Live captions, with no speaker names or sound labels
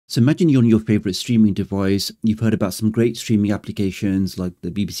So imagine you're on your favorite streaming device. You've heard about some great streaming applications like the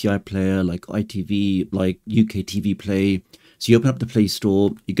BBC iPlayer, like ITV, like UK TV Play. So you open up the Play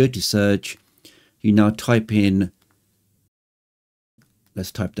Store, you go to search, you now type in,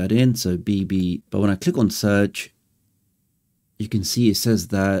 let's type that in, so BB. But when I click on search, you can see it says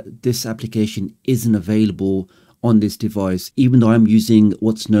that this application isn't available on this device, even though I'm using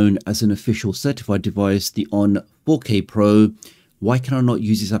what's known as an official certified device, the On 4K Pro. Why can I not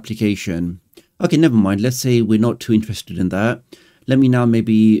use this application? Okay, never mind. Let's say we're not too interested in that. Let me now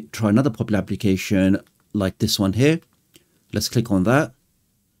maybe try another popular application like this one here. Let's click on that.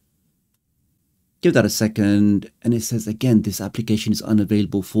 Give that a second. And it says, again, this application is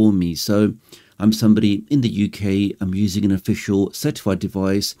unavailable for me. So I'm somebody in the UK. I'm using an official certified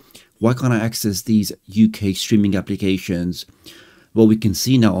device. Why can't I access these UK streaming applications? Well, we can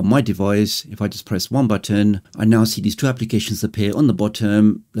see now on my device, if I just press one button, I now see these two applications appear on the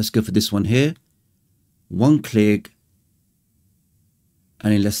bottom. Let's go for this one here. One click,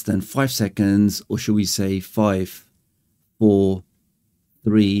 and in less than 5 seconds, or should we say 5, 4,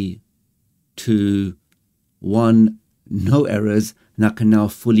 3, 2, 1, no errors. And I can now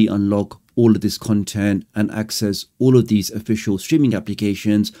fully unlock all of this content and access all of these official streaming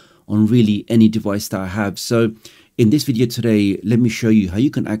applications on really any device that I have. So in this video today, let me show you how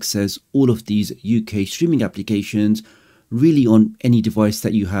you can access all of these UK streaming applications really on any device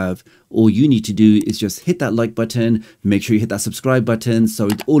that you have. All you need to do is just hit that like button, make sure you hit that subscribe button. So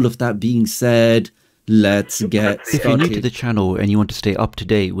with all of that being said, let's get started. If you're new to the channel and you want to stay up to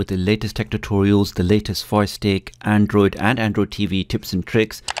date with the latest tech tutorials, the latest Firestick, Android and Android TV tips and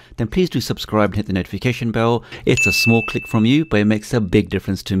tricks, then please do subscribe and hit the notification bell. It's a small click from you, but it makes a big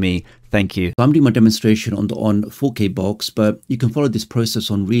difference to me. Thank you. I'm doing my demonstration on the On 4K box, but you can follow this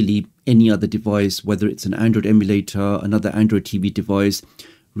process on really any other device, whether it's an Android emulator, another Android TV device,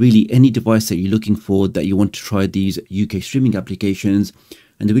 really any device that you're looking for that you want to try these UK streaming applications.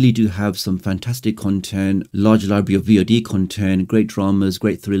 And they really do have some fantastic content, large library of VOD content, great dramas,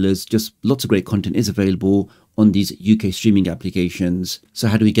 great thrillers, just lots of great content is available on these UK streaming applications. So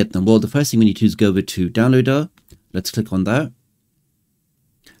how do we get them? Well, the first thing we need to do is go over to Downloader. Let's click on that.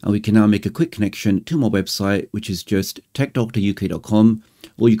 And we can now make a quick connection to my website, which is just tdoctoruk.com,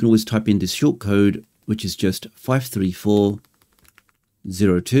 or you can always type in this short code, which is just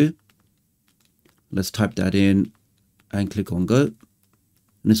 53402. Let's type that in and click on go.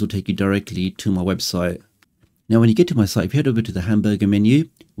 And this will take you directly to my website. Now, when you get to my site, if you head over to the hamburger menu,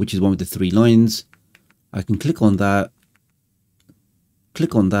 which is one with the 3 lines, I can click on that,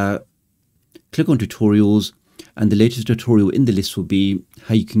 click on that, click on tutorials, and the latest tutorial in the list will be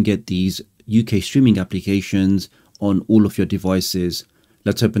how you can get these UK streaming applications on all of your devices.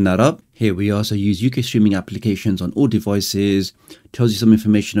 Let's open that up. Here we are. So use UK streaming applications on all devices. Tells you some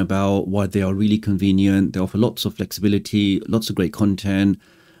information about why they are really convenient. They offer lots of flexibility, lots of great content,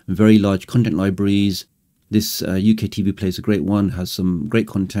 very large content libraries. This UK TV Play is a great one, has some great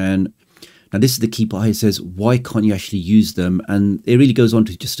content. Now this is the key part. It says, why can't you actually use them? And it really goes on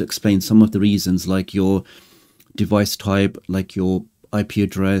to just explain some of the reasons, like your device type, like your IP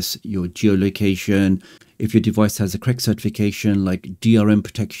address, your geolocation. If your device has a correct certification like DRM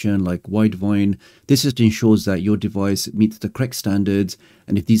protection, like Widevine, this just ensures that your device meets the correct standards.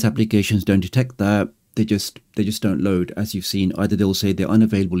 And if these applications don't detect that, they just don't load. As you've seen, either they'll say they're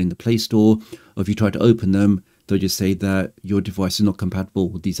unavailable in the Play Store, or if you try to open them, they'll just say that your device is not compatible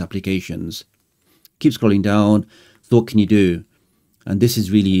with these applications. Keep scrolling down. So what can you do? And this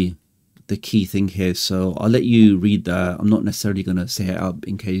is really the key thing here. So I'll let you read that. I'm not necessarily going to say it out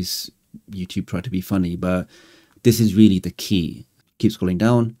in case YouTube try to be funny, but this is really the key. Keep scrolling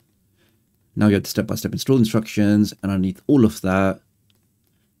down. Now you have the step-by-step install instructions, and underneath all of that,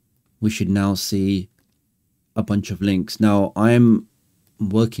 we should now see a bunch of links. Now I'm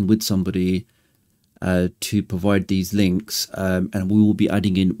working with somebody to provide these links, and we will be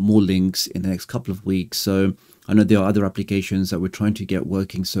adding in more links in the next couple of weeks. So I know there are other applications that we're trying to get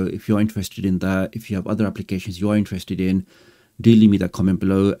working. So if you're interested in that, if you have other applications you are interested in, do leave me that comment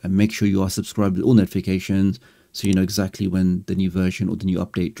below, and make sure you are subscribed with all notifications so you know exactly when the new version or the new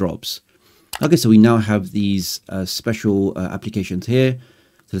update drops. Okay, so we now have these special applications here.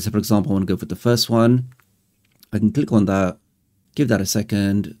 So let's say, for example, I want to go for the first one. I can click on that, give that a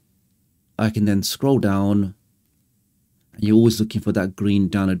second. I can then scroll down. And you're always looking for that green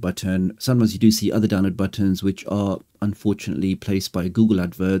download button. Sometimes you do see other download buttons which are unfortunately placed by Google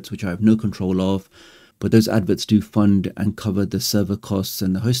adverts, which I have no control of. But those adverts do fund and cover the server costs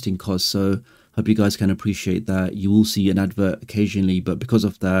and the hosting costs. So hope you guys can appreciate that. You will see an advert occasionally, but because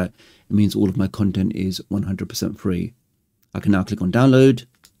of that, it means all of my content is 100% free. I can now click on download.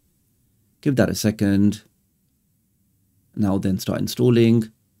 Give that a second. Now then start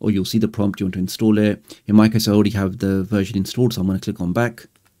installing, or you'll see the prompt you want to install it. In my case, I already have the version installed, so I'm going to click on back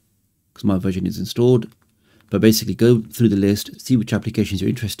because my version is installed. But basically go through the list, see which applications you're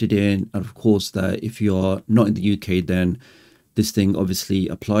interested in. And of course, that if you are not in the UK, then this thing obviously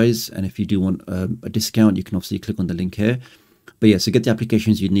applies. And if you do want a discount, you can obviously click on the link here. But yeah, so get the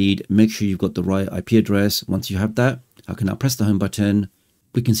applications you need. Make sure you've got the right IP address. Once you have that, I can now press the home button.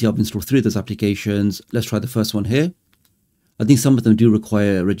 We can see I've installed 3 of those applications. Let's try the first one here. I think some of them do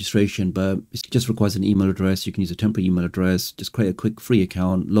require registration, but it just requires an email address. You can use a temporary email address. Just create a quick free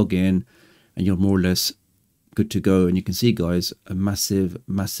account, log in, and you're more or less good to go. And you can see, guys, a massive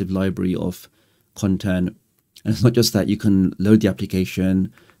library of content. And it's not just that. You can load the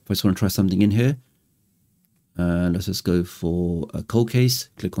application. If I just want to try something in here, let's just go for a cold case.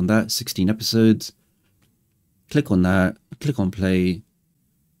 Click on that, 16 episodes. Click on that, click on play,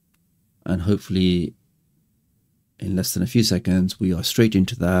 and hopefully in less than a few seconds, we are straight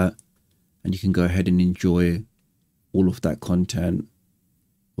into that, and you can go ahead and enjoy all of that content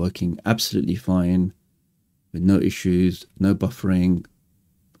working absolutely fine with no issues, no buffering,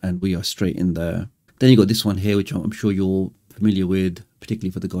 and we are straight in there. Then you got this one here, which I'm sure you're familiar with,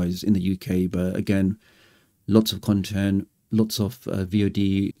 particularly for the guys in the UK. But again, lots of content, lots of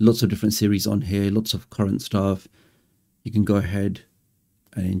VOD, lots of different series on here, lots of current stuff. You can go ahead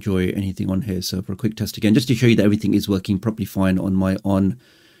and enjoy anything on here. So for a quick test again, just to show you that everything is working properly fine on my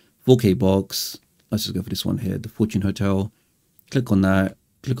 4K box. Let's just go for this one here, the Fortune Hotel. Click on that,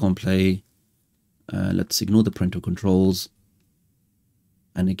 click on play. Let's ignore the parental controls.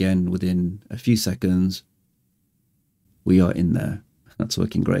 And again, within a few seconds, we are in there. That's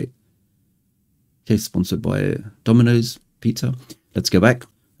working great. Okay, sponsored by Domino's Pizza. Let's go back.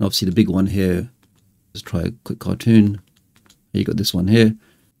 And obviously the big one here, let's try a quick cartoon. You got this one here.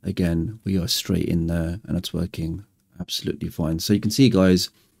 Again, we are straight in there, and it's working absolutely fine. So you can see, guys,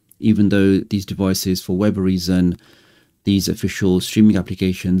 even though these devices, for whatever reason, these official streaming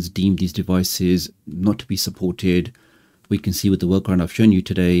applications deem these devices not to be supported, we can see with the workaround I've shown you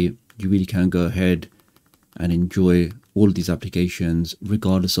today, you really can go ahead and enjoy all of these applications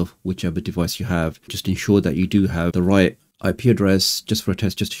regardless of whichever device you have. Just ensure that you do have the right IP address, just for a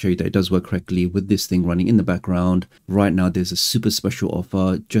test, just to show you that it does work correctly with this thing running in the background. Right now, there's a super special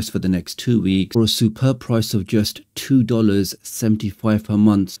offer just for the next 2 weeks for a superb price of just $2.75 per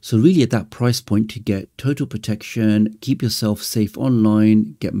month. So really at that price point, to get total protection, keep yourself safe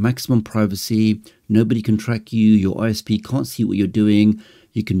online, get maximum privacy, nobody can track you, your ISP can't see what you're doing,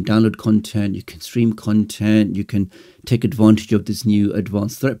 you can download content, you can stream content, you can take advantage of this new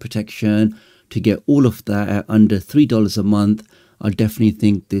advanced threat protection. To get all of that at under $3 a month, I definitely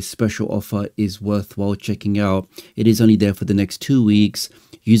think this special offer is worthwhile checking out. It is only there for the next 2 weeks.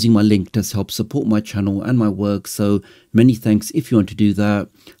 Using my link does help support my channel and my work, so many thanks if you want to do that.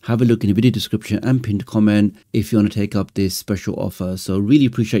 Have a look in the video description and pinned comment if you want to take up this special offer. So really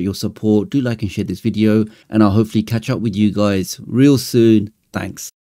appreciate your support. Do like and share this video, and I'll hopefully catch up with you guys real soon. Thanks.